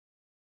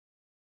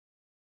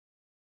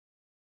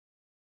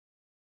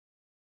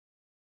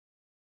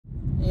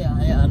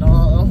Yeah, no,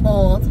 I'm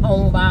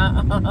home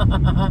about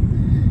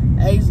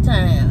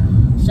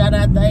H-Town. Shout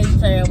out to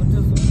H-Town with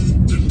this one.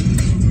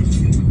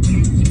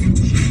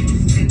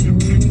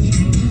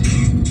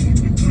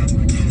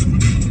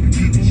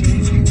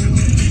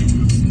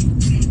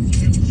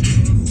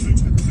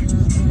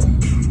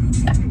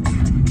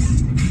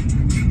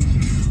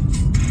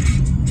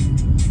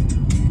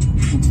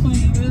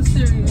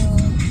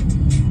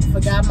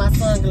 Forgot my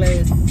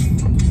sunglasses.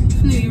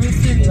 Real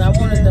serious. I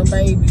wanted them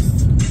babies.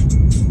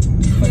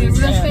 Real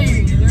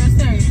serious.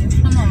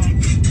 Come on.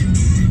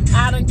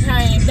 I done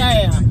came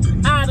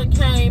down. I done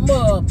came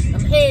up.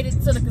 I'm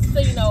headed to the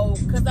casino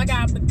because I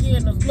got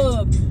beginner's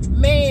luck.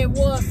 Man,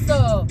 what's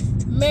up?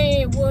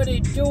 Man, what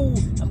it do?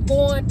 I'm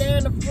going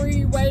down the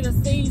freeway to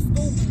see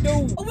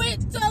Scooby-Doo. I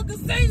went to the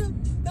casino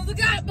because I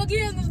got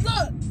beginner's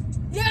luck.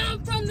 Yeah,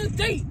 I'm from the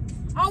D.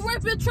 I'm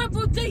repping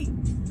Triple D.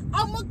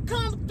 I'ma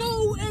come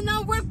through and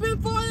I'm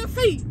repping for the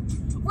feet.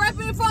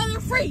 Repping for the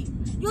free.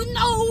 You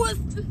know who is.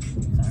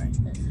 Sorry.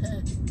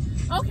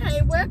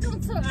 Okay, welcome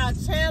to our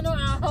channel.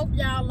 I hope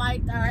y'all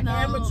liked our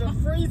amateur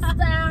freestyle.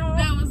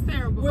 That was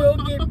terrible. We'll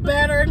get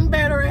better and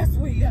better as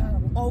we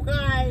go.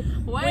 Okay?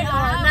 We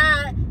are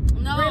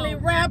not really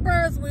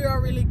rappers. We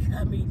are really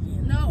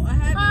comedians. No, I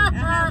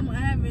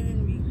haven't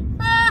in me.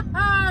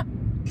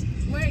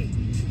 Wait.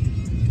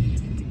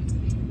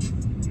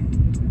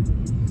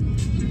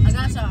 I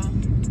got y'all.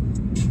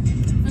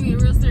 I'm getting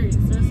real serious.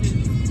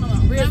 Hold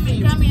on.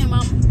 Come in,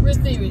 mama. Real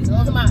serious.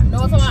 No, come on.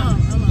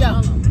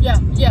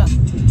 Yeah.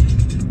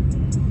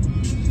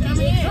 Come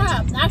in.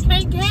 I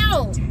can't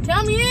count.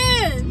 Come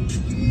in.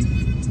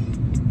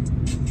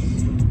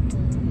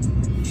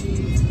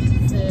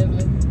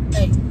 7,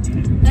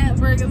 8. That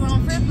burger's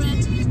on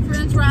frippin'.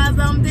 French fries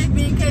on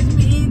dipping. Catch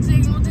me eating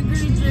chicken with the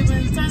grease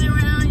dripping. Turn it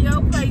around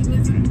your plate.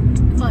 That's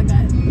all I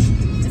got.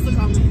 It's a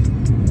comment.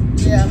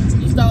 Yeah,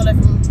 you stole that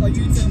from a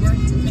YouTuber.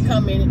 They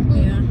commented.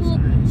 Yeah.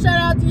 Shout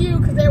out to you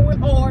because that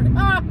went hard.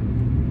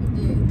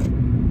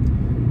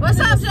 What's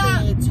up,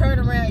 y'all? Turn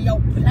around your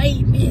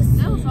plate, miss.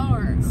 That was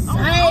hard.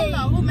 I don't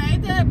know who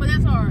made that, but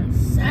that's hard.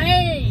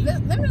 Say.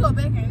 Let me go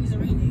back and just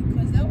read it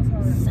because that was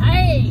hard.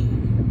 Say.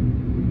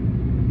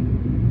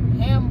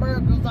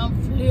 Hamburgers I'm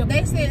flipping.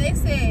 They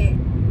said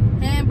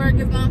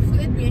hamburgers I'm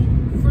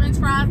flipping. French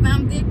fries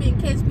I'm dipping.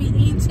 Catch me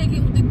eating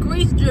chicken with the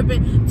grease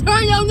dripping.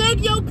 Turn your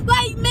neck, your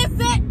plate, miss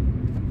it.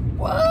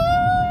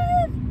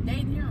 What? They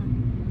didn't hear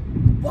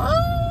 'em.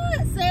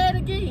 What? Say it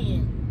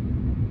again.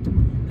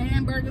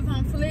 Hamburgers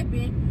I'm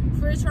flipping.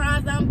 French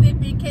fries I'm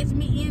dipping. Catch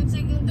me eating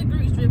chicken with the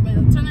grease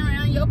dripping. Turn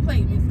around your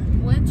plate, miss it.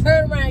 What?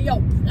 Turn around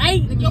your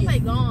plate. Your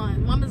plate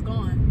gone. Mama's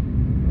gone.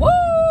 Woo!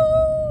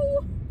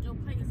 Your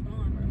plate is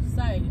gone, bro.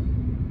 Say.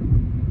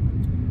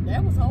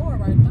 That was hard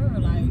right there.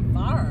 Like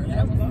fire.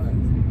 That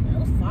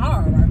was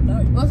fire right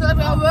there. What's up,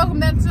 y'all? Welcome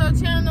back to our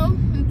channel.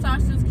 I'm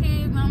Tasha's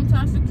Kids. I'm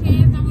Tasha's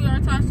Kids, and we are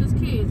Tasha's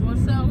Kids.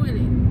 What's up with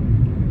it?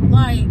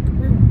 Like,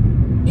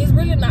 it's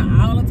really not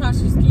all of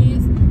Tasha's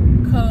kids,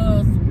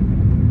 because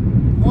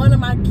one of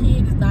my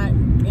kids is not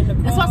in the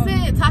car. That's what I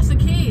said, Tasha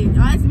Kid.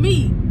 It's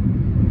me.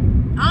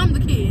 I'm the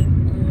kid.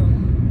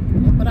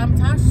 But I'm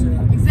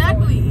Tasha.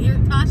 Exactly. You're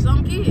Tasha,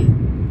 I'm kid.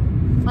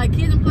 Like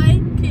kids and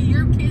play,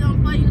 you're kid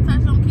on play, you're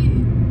Tasha, I'm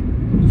kid.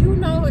 You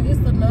know it's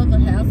another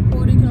house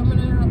party coming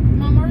out.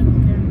 Mama, I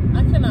don't care.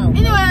 I cannot.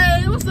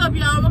 Anyway, what's up,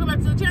 y'all? Welcome back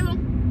to the channel.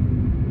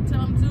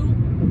 Tell them to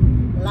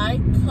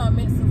like,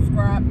 comment,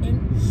 subscribe, and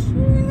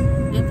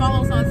share. And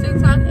follow us on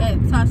TikTok at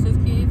Tasha's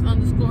Kids _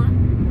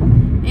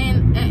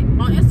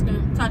 and on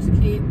Instagram, Tasha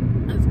Kid _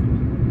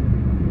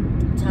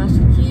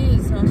 Tasha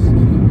Kids.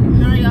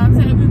 Now y'all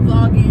today we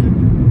vlogging.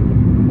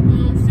 You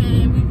know what I'm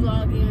saying? We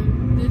vlogging.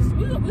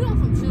 We on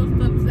some chill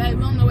stuff today.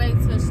 We on the way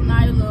to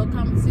Schneider little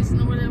competition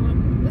or whatever.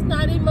 It's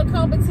not even a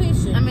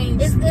competition. I mean,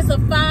 it's a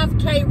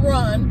 5K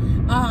run.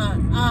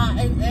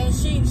 And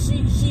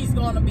she's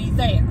gonna be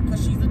there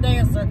because she's a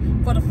dancer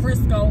for the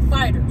Frisco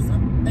Fighters. I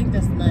think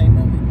that's the name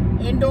of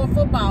it. Indoor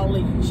Football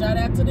League. Shout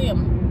out to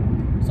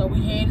them. So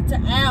we headed to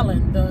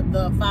Allen.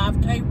 The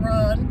 5K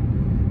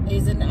run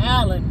is in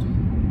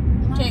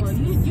Allen, Texas.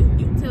 You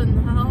telling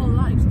the whole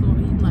life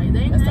story. Like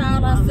they. That's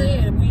all I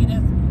said.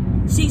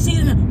 She's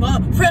in the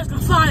Frisco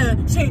Fire.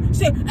 She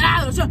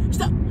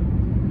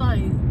Allen.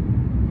 Like.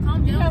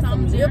 You got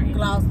some lip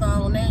gloss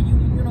on there. You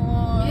know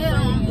what I'm saying?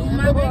 I'm doing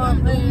my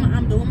big one.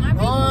 I'm doing my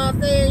big one.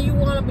 I'm saying you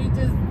want to be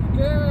this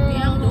girl.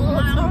 Yeah, I'm doing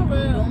my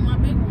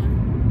big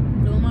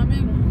one. Doing my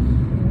big one.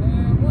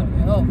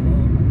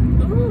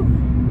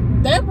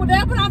 That's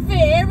what I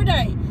feel every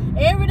day.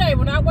 Every day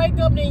when I wake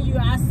up, then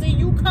I see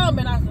you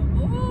coming. I say,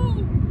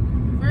 ooh.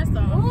 First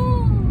off,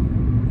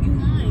 you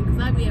lying because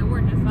I be at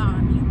work at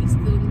 5. You be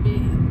still in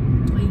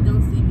bed. So you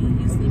don't see me.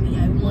 You see me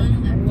at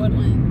 1, at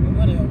 1.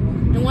 Whatever.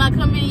 And when I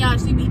come in, y'all,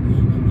 she be,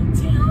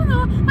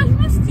 Tiana, I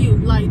missed you.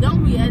 Like,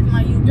 don't be acting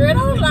like you. Girl,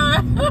 don't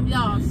lie.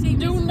 Y'all, she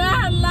do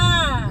not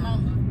lie.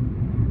 Mama.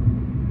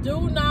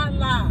 Do not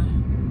lie.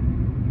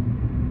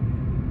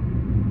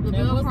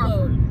 Lavelle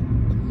Crawford.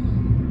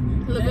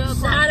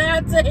 Shout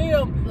out to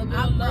him.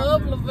 I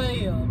love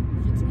Lavelle.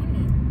 She's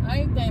twin. I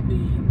ain't that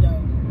big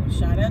though.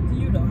 Shout out to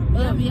you though.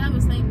 Yeah, we have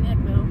the same neck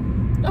though.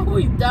 No,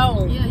 we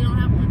don't. Yeah, you don't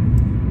have one.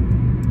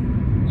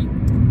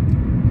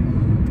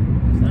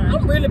 Sorry.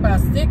 I'm really about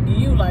sick of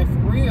you, like for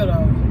real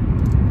though.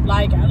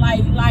 Like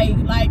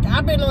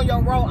I've been on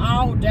your road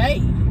all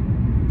day.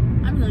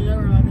 I've been on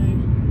your road all day.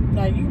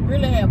 Like you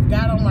really have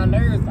got on my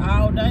nerves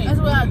all day. That's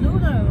what I do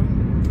though.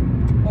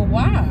 But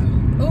why?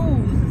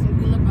 Ooh, this is some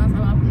good lip gloss.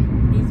 I'm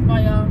this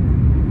by y'all.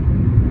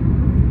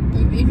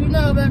 If you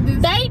know about this,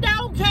 They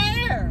don't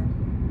care.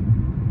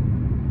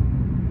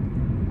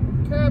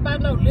 Care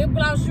about no lip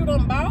gloss you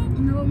done bought? you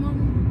know what,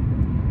 mama?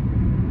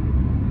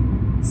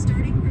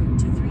 Starting route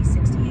to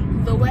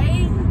 368. The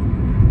way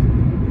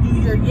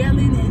you're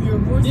yelling and your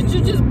voice. Did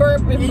you just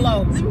burp and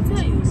blow? Let me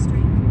tell you,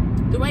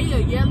 the way you're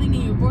yelling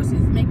and your voice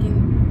is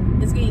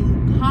it's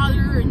getting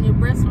hotter and your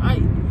breath. I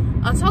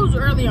told you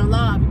earlier on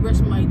live, your breath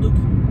smell like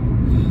dookie.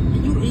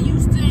 And you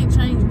still ain't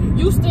changed it.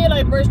 You still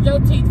ain't brushed your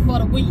teeth for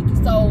the week,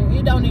 so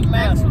it don't even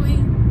matter. Actually,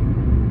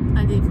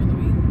 I did for the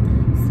week.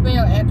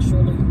 Spell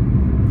actually.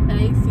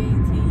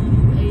 ACTUALLY.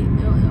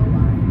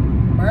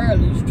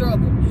 Barely. You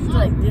struggle. You No,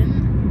 I struggle.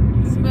 didn't.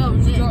 Spell You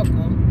Nick.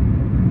 struggle.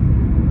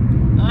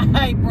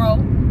 Alright, bro.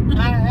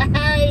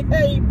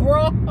 Hey,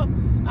 bro.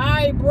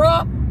 Alright, bro.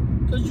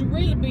 Cause you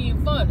really being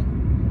funny.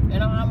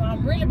 And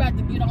I'm really about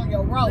to get on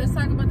your road. Let's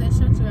talk about that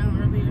shirt you had on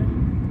earlier.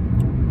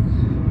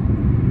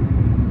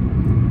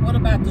 What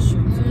about the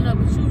shoes? No,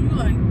 but you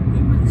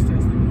really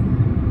stressing me.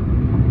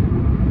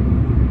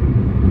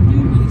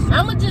 You really stressing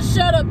I'ma just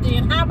shut up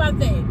then. How about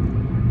that?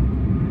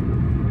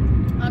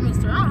 I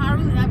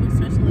really have been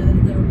stressing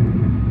lately though.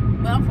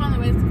 But I'm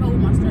finding ways to cope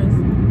with my stress.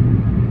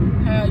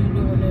 How are you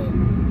doing that?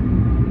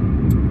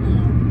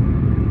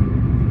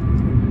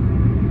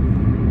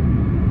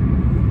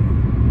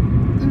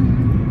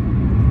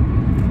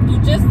 You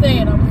just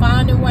said I'm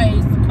finding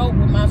ways to cope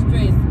with my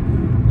stress.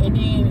 And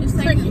then Just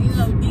taking,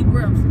 deep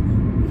breaths.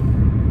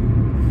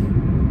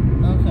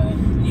 Okay.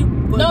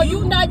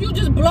 You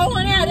just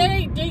blowing out. That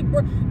ain't deep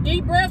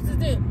breaths,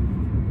 is it?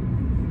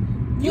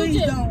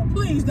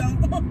 Please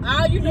don't.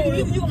 All you do You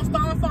is gonna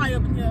start a fire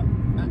up in here.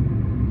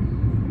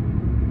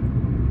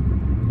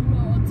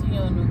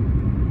 Tiana.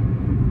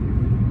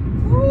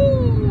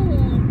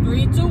 Woo!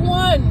 3, 2,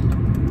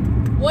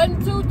 1. 1,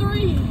 2,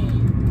 3.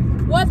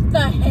 What the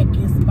heck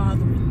is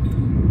bothering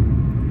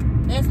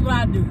me? That's what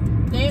I do.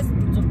 That's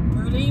to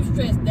relieve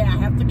stress. That I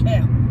have to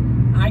count.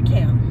 I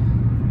count.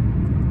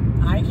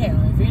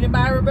 If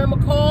anybody remember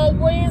Carl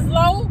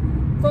Winslow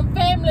from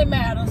Family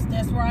Matters,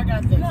 that's where I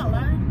got that. You not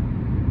lying.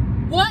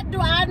 What do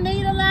I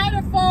need a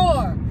lighter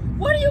for?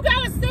 What do you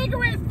got a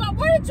cigarette for?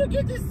 Where did you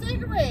get this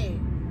cigarette?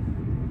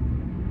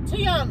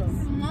 Tiana.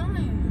 This is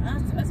mine.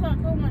 That's how I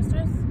cope with my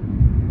stress.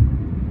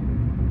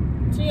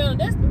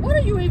 Tiana, what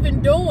are you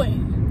even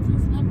doing?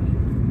 Just smoking.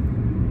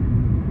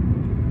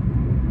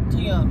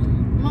 Tiana.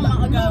 Mama,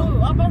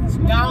 I'm about to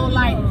smoke. Go on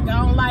light it. Go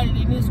on light it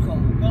in this car.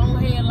 Go on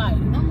ahead and light it.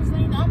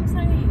 I'm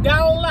saying. Go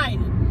on light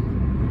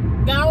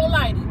it. Go on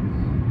light it.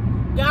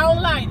 Go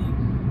on light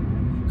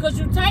it. Cause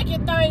you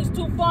taking things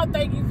too far,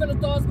 think you finna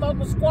start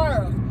smoking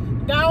squirrels.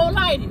 Go on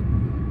light it.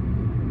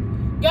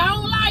 Go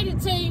on light it,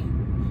 T.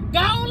 Go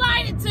on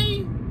light it,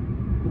 T.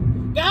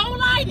 Go on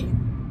light it.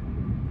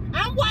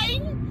 I'm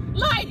waiting.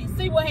 Light it.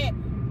 See what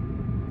happens.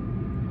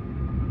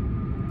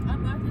 I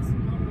got this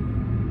mama.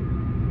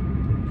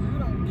 I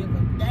don't give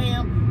a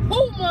damn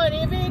who money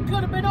if it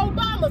could have been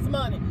Obama's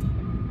money.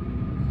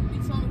 You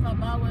told me if I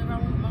buy whatever I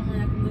want with my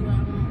money, I can do what I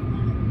want with my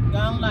money. Go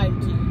on light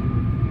it, T.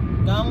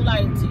 Go on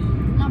light it, T.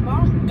 My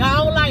bomb. Go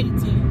on light it,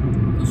 T.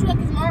 Which one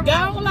is Marlboro? Go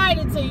on light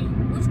it, T.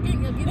 Which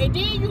thing you get? And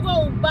then you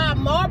gonna buy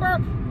Marlboro,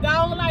 go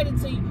on light it,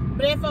 T.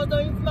 Black folks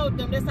don't even smoke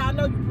them. That's how I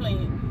know you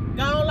playing.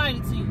 Go on light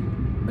it, T.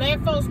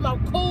 Black folks smoke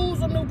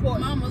Cools or Newport.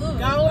 Mama, look.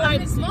 Go on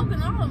light it, T.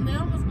 Smoking all of them. They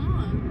almost gone.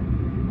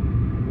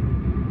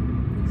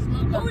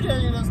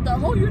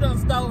 Who you done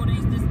stole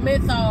this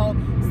menthol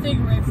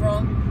cigarette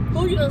from?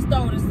 Who you done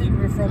stole this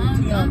cigarette from, I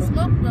Tiana?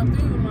 smoked about 3 of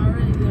them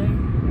already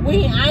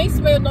today. I ain't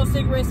smelled no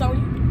cigarettes on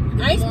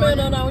you. I ain't smelled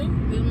none on you.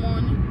 This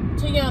morning.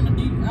 Tiana,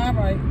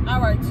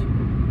 all right, T.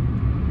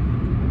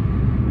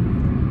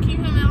 Keep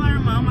him in there,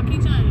 Mom. I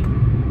keep changing.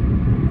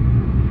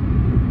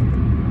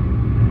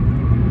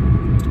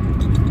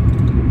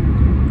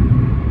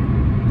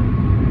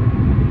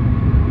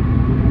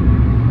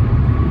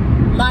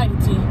 Light it,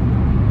 T.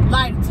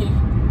 Light it, T.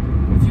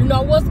 If you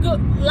know what's good,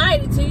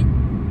 light it, T.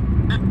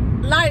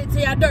 Light it,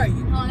 T. I dare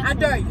you. I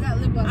dare you.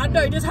 I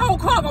dare you. This whole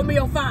car gonna be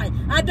on fire.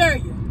 I dare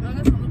you. I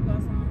got some lip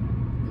gloss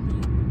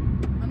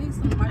on. I need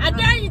some. I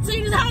dare you,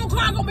 T. This whole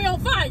car gonna be on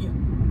fire.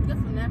 Get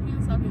some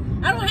napkins.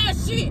 I don't have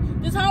shit.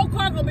 This whole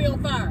car gonna be on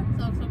fire.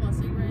 So my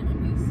cigarette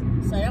at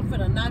least. Say, I'm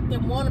finna knock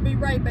them wannabe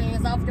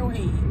Ray-Bans off your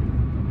head.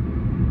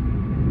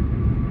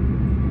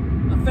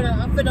 I'm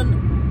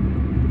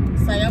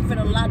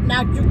finna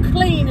knock you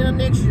clean in the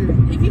next year.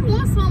 If you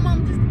want some,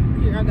 I'm just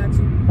here. I got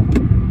you.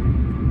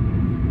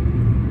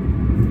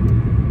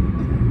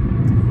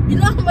 You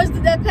know how much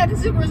that pack of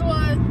cigarettes was?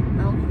 I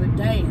don't give a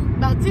damn.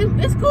 About 10.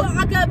 It's cool.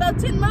 I got about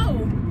 10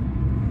 more.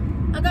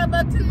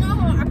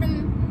 I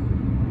can.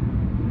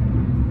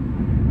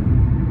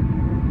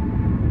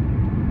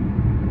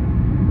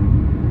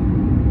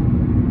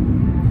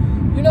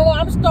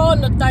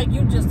 starting to think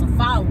you just a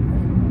follower.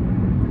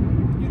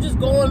 You just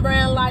going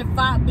around like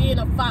being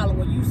a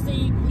follower. You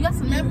see, Yes,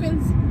 some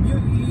napkins.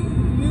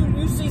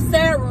 you see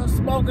Sarah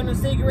smoking a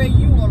cigarette.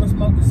 You want to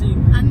smoke a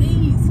cigarette. I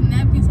need some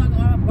napkins so I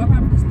can wipe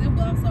out the slip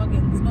block so I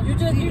can smoke. You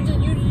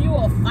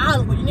a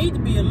follower. You need to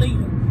be a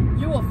leader.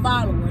 You a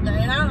follower, and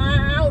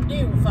I don't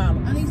deal with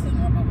followers. I need something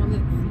to wipe out my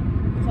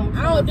lips. I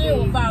don't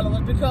deal with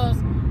followers because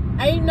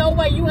ain't no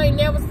way you ain't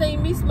never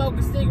seen me smoke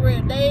a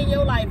cigarette a day in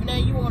your life. Now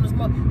you want to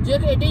smoke.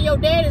 Just, and then your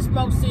daddy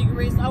smoked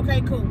cigarettes.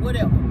 Okay, cool,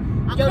 whatever.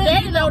 Your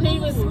daddy don't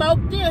even smoke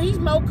still. He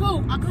smoke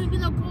cool. I couldn't get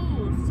no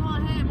cools. That's all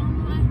I had,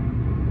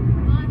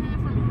 Mama. All I had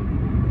from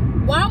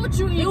you. Why would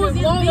you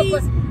even want to?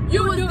 Do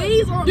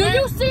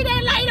you see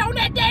that light on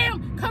that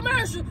damn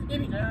commercial?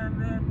 It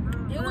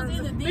was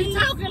either these. Be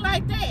talking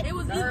like that. It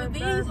was either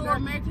these or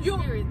American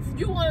Spirits.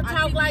 You want to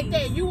talk like these.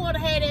 that? You want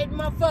to have that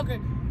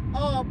motherfucking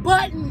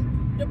button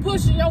to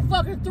push in your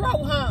fucking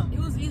throat, huh? It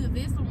was either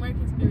this or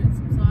American Spirits,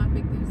 so I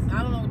picked this.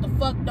 I don't know what the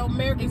fuck the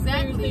American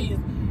Spirits is.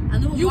 I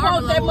knew what you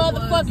want that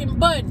Marlboro motherfucking was.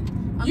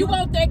 button. You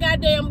want that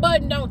goddamn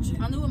button, don't you?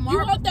 I knew what You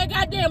want that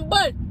goddamn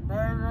button.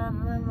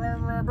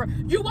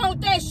 You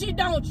want that shit,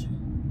 don't you?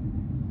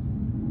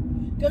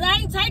 Cause I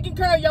ain't taking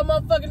care of your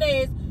motherfucking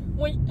ass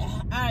when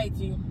alright,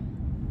 T.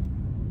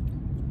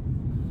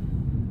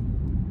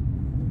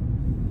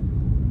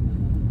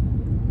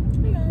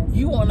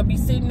 You wanna be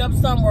sitting up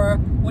somewhere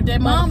with that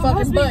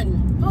motherfucking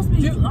button.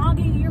 You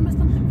vlogging, you're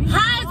messing up the video.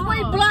 How is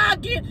we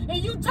blogging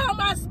and you talking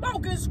about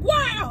smoking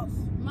squirrels?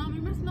 Mom,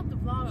 you're messing up the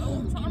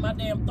vlog. Oh, my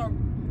damn throat.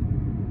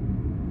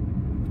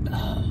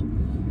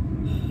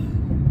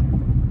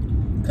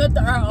 Cut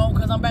the air on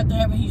because I'm about to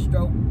have a heat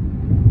stroke.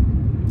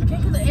 I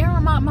can't get the air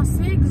on my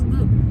cigs.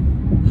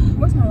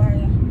 Where's my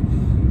lighter?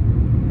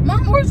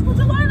 Mom, where's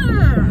the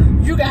lighter?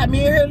 You got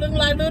me in here looking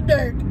like little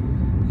dirt.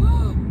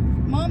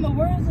 Mama,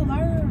 where's the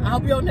lighter? I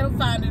hope you'll never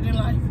find it in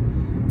life.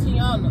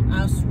 Tiana,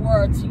 I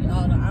swear,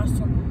 Tiana, I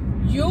swear.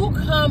 You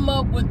come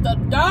up with the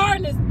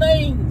darndest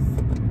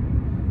things.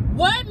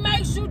 What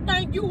makes you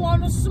think you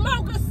want to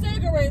smoke a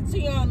cigarette,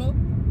 Tiana?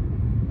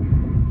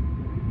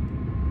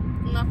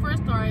 When I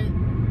first started,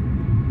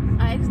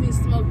 I actually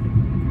smoked.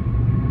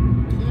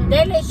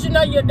 They let you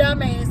know you're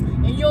dumbass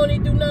and you don't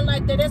need to do nothing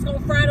like that. That's gonna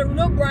fry the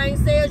little brain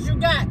cells you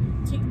got.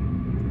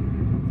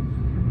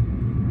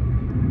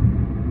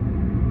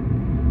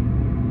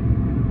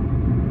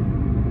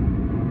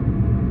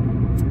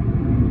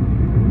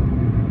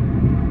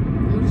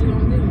 What you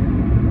gonna do?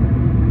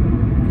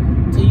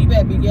 Till you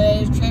better be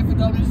gas traffic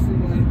on this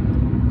freeway.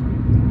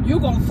 You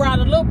gonna fry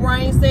the little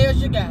brain cells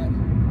you got.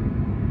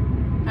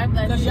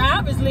 Cause you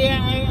obviously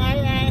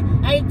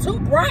ain't too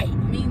bright.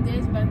 Me and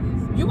Dad's about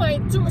this. You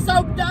ain't too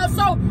so Dad's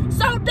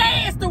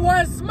the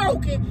one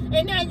smoking,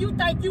 and now you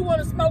think you want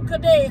to smoke 'cause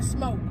Dad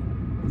smoke.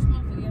 We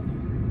smoke together.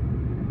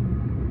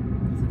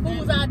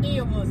 Whose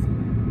idea was it?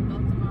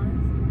 Both of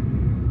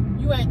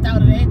ours. You ain't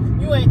thought of that.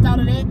 You ain't thought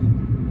of that.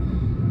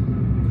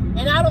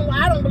 And I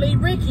don't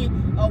believe Ricky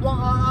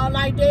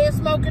like Dad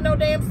smoking no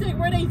damn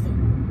cigarette either.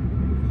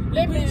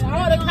 Let me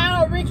ought to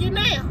call Ricky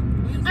now.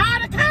 I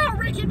ought to call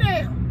Ricky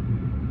now.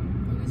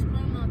 We was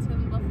planning on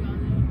telling both of y'all that.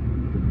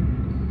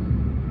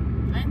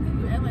 I didn't think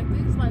we would act like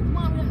this. Like,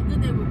 Mom, we had a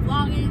good day with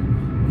vlogging.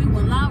 We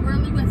went live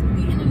early. We had some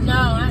good energy. No,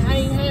 I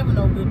ain't having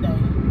no good day.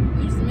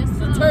 We used to mess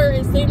it up.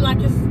 It seemed like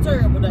it's a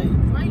terrible day.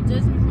 Why you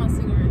judging me for my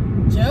cigarette?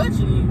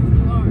 Judging you.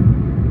 You are.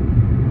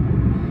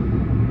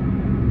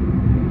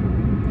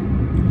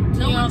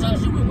 No one Tiana.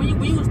 judged you when you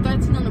was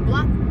 13 on the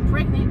block,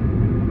 pregnant.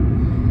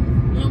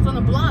 You was on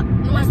the block.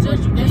 No one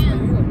judged you You then. a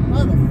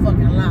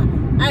motherfucking lie.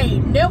 I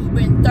ain't never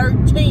been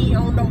 13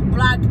 on no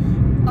block,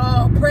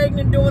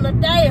 pregnant doing a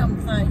damn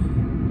thing.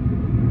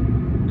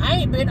 I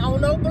ain't been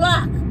on no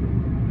block.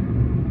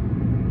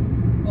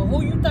 But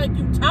who you think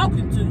you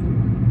talking to?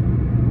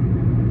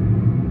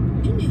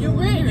 You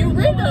really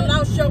done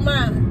lost your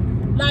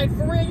mind. Like,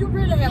 for real, you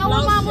really have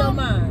lost your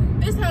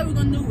mind. This how we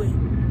gonna do it.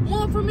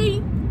 One for me,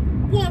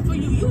 one for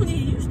you.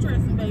 You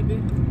stressing,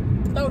 baby.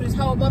 Throw this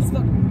whole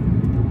motherfucker.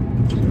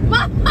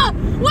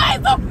 Wait,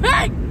 it's a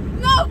prank!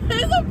 No,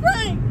 it's a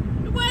prank!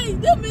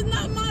 Wait, them is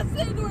not my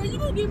cigarette. You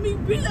gonna get me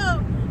beat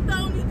up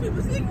throwing these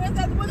people's cigarettes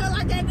at the window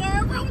like that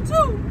girl wrong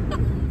too.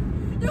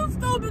 You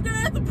stupid girl,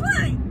 that's a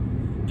prank.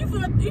 You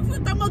feel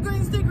throw my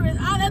green cigarettes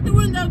out at the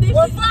window.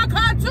 Well, fuck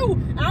her too.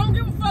 I don't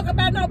give a fuck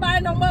about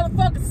nobody, no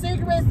motherfucking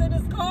cigarettes in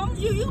this car.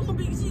 You gonna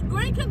be,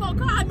 Green can go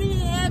call me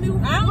and ask me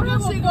I don't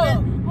give a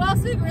fuck. Well,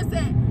 cigarettes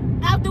at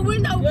out the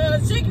window. Yeah,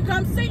 she can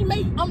come see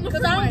me.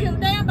 Because I don't give a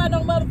damn about no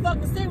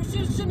motherfucking cigarettes.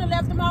 She shouldn't have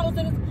left them hoes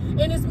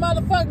in this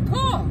motherfucking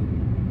car.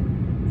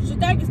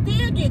 They can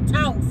still get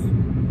tossed.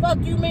 Fuck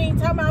you mean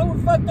talking about who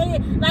the fuck they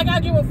is. Like I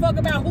give a fuck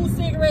about who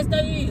cigarettes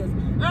they is.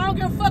 I don't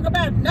give a fuck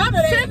about none of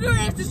that.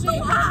 Cigarettes is too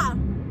high.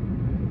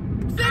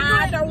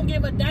 I don't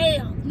give a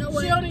damn. No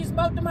way. She don't even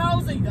smoke them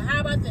hoes either. How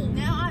about that?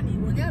 Now I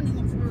need one. Now I need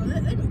one for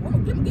real.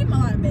 Give my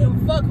light back.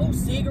 Give a fuck who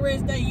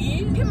cigarettes they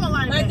is. Give my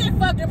light like back.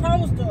 Like that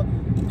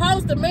fucking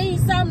poster mean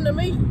something to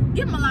me.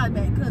 Give my light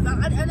back. Because now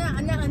I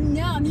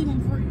need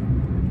one for real.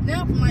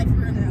 Now for my for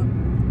real now.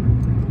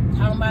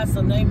 Talking about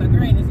some name my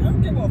grannies. I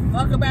don't give a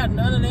fuck about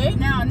none of that.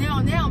 Now, I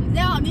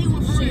need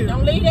one for Shit, real.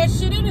 don't leave that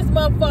shit in this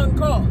motherfucking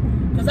car.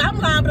 Cause I'm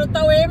liable to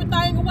throw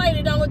everything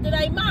away that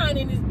ain't mine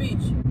in this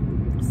bitch.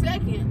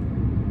 Second,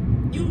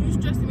 you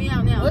stressing me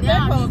out now. What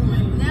that supposed to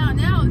mean? Now,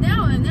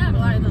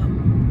 light up.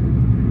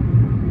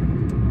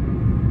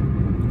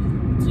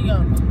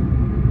 Tiana.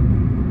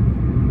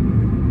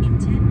 In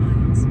 10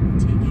 miles,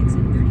 take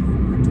exit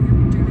 34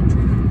 toward Dermot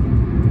Drive.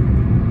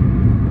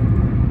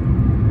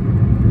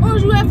 What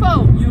was you at for?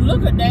 You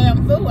look a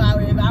damn fool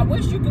out here. I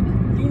wish you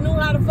knew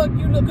how the fuck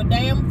you look a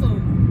damn fool.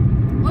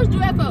 What was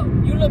you at for?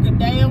 You look a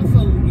damn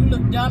fool. You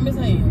look dumb as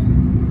hell.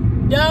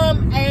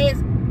 Dumb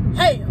as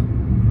hell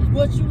is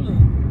what you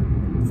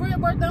look. For your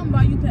birthday, I'm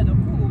buy you pack of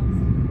pools.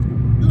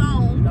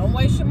 Long. Don't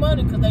waste your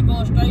money because they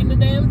going straight in the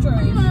damn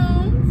trash.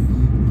 Long.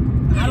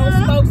 I don't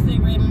smoke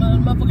cigarettes.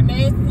 Motherfucking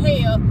nasty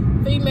as hell.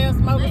 Female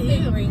smoking They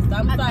is. cigarettes.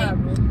 I'm sorry.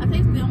 I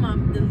think still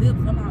the lips.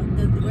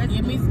 The rest.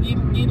 Give me some.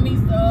 Give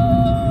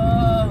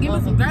me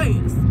some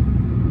grace.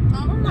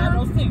 Not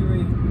no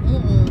cigarette.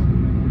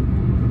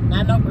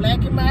 Not no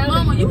black in my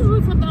Mama, you was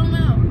really for throwing them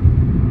out.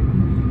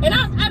 And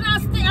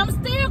I'm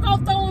still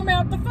gonna throw them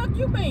out. The fuck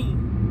you mean?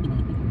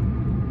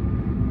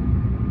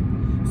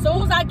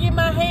 Soon as I get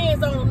my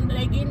hands on them,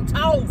 they getting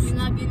tossed. You're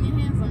not getting your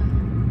hands on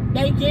them.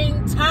 They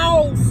getting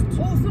tossed.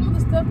 Oh, some of the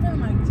stuff that I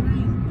might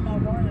drink my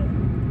water.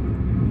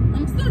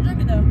 I'm still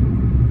drinking though.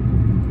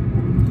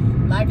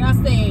 Like I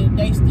said,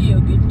 they still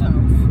getting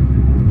tossed.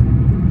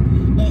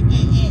 And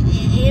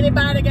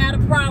anybody got a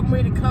problem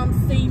with it, come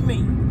see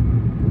me.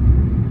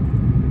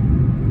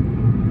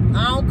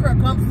 I don't care,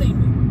 come see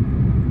me.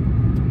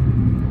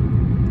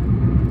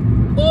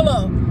 Pull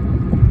up.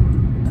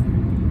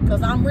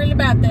 Cause I'm really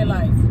about that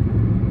life.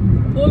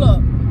 Pull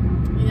up.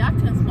 Yeah, I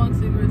can't smoke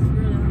cigarettes for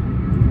real.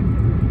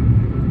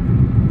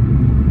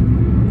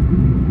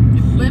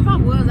 But if I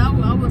was,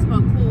 I would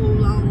smoke cool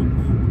long.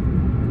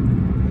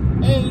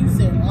 And you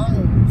said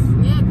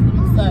lungs. Yeah, come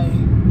on. Say,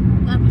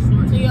 Not the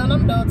short. Tiana,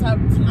 I'm done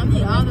talking to you. I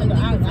need all the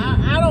nicotine.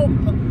 I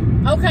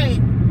don't. Okay,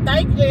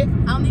 thank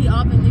you. I need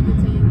all the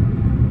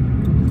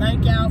nicotine.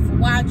 Thank y'all for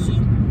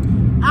watching.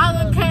 I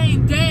done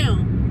came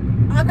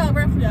down. I got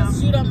breath for y'all.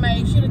 She done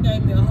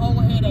gave me a whole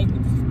headache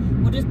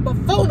with this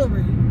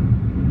buffoonery.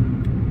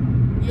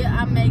 Yeah,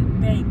 I make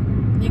bank.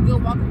 Nigga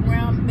walk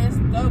around messed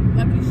up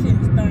like his shit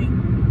stink.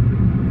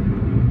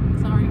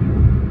 Sorry.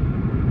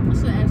 I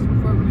should ask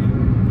you for a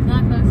ring.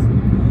 Not cuss.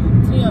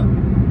 Tim.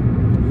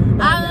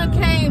 I done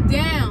came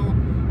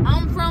down.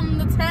 I'm from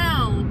the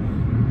town.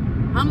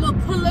 I'ma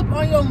pull up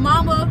on your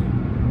mama.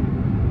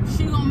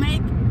 She gonna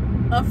make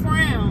a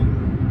frown.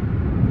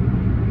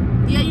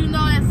 Yeah, you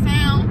know that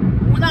sound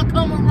when I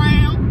come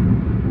around.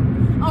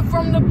 I'm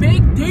from the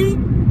big D.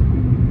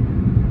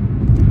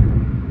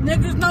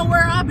 Niggas know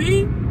where I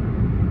be.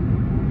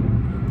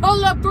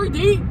 Pull up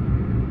 3D.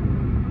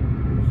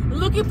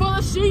 Looking for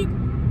a sheep.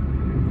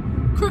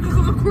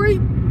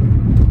 Creep.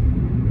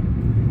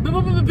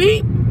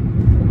 Beep.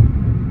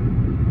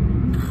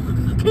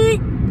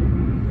 Keep.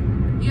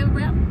 You ever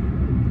rap?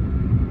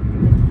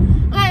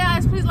 Hey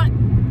guys, please like.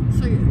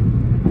 Say it.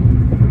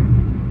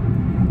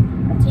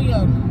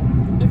 Tiana.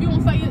 If you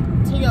won't say it,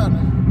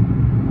 Tiana.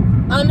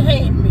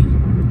 Unhand me.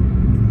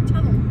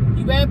 tell them.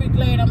 You better be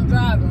glad I'm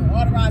driving.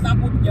 Otherwise,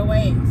 I'm whooping your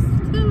ass.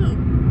 Tell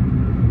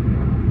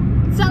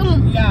them. Tell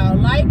them. Y'all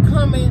like,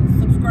 comment,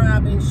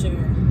 subscribe, and share.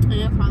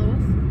 And follow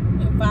us.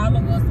 And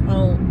follow us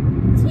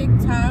on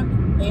TikTok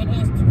and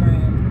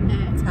Instagram.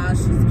 And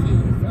Tasha's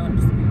Kids _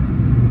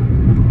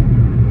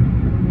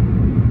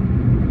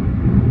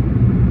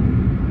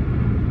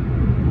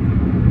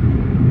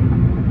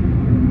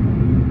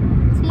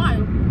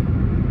 smile.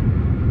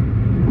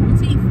 Your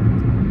teeth.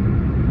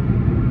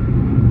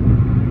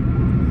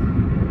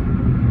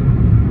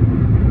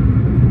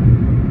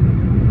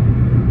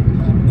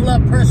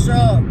 Blood pressure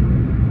up.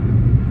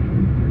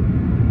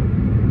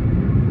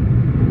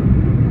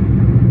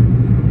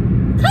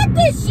 Cut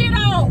this shit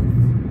off.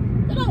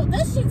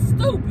 That shit's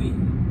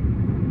stupid.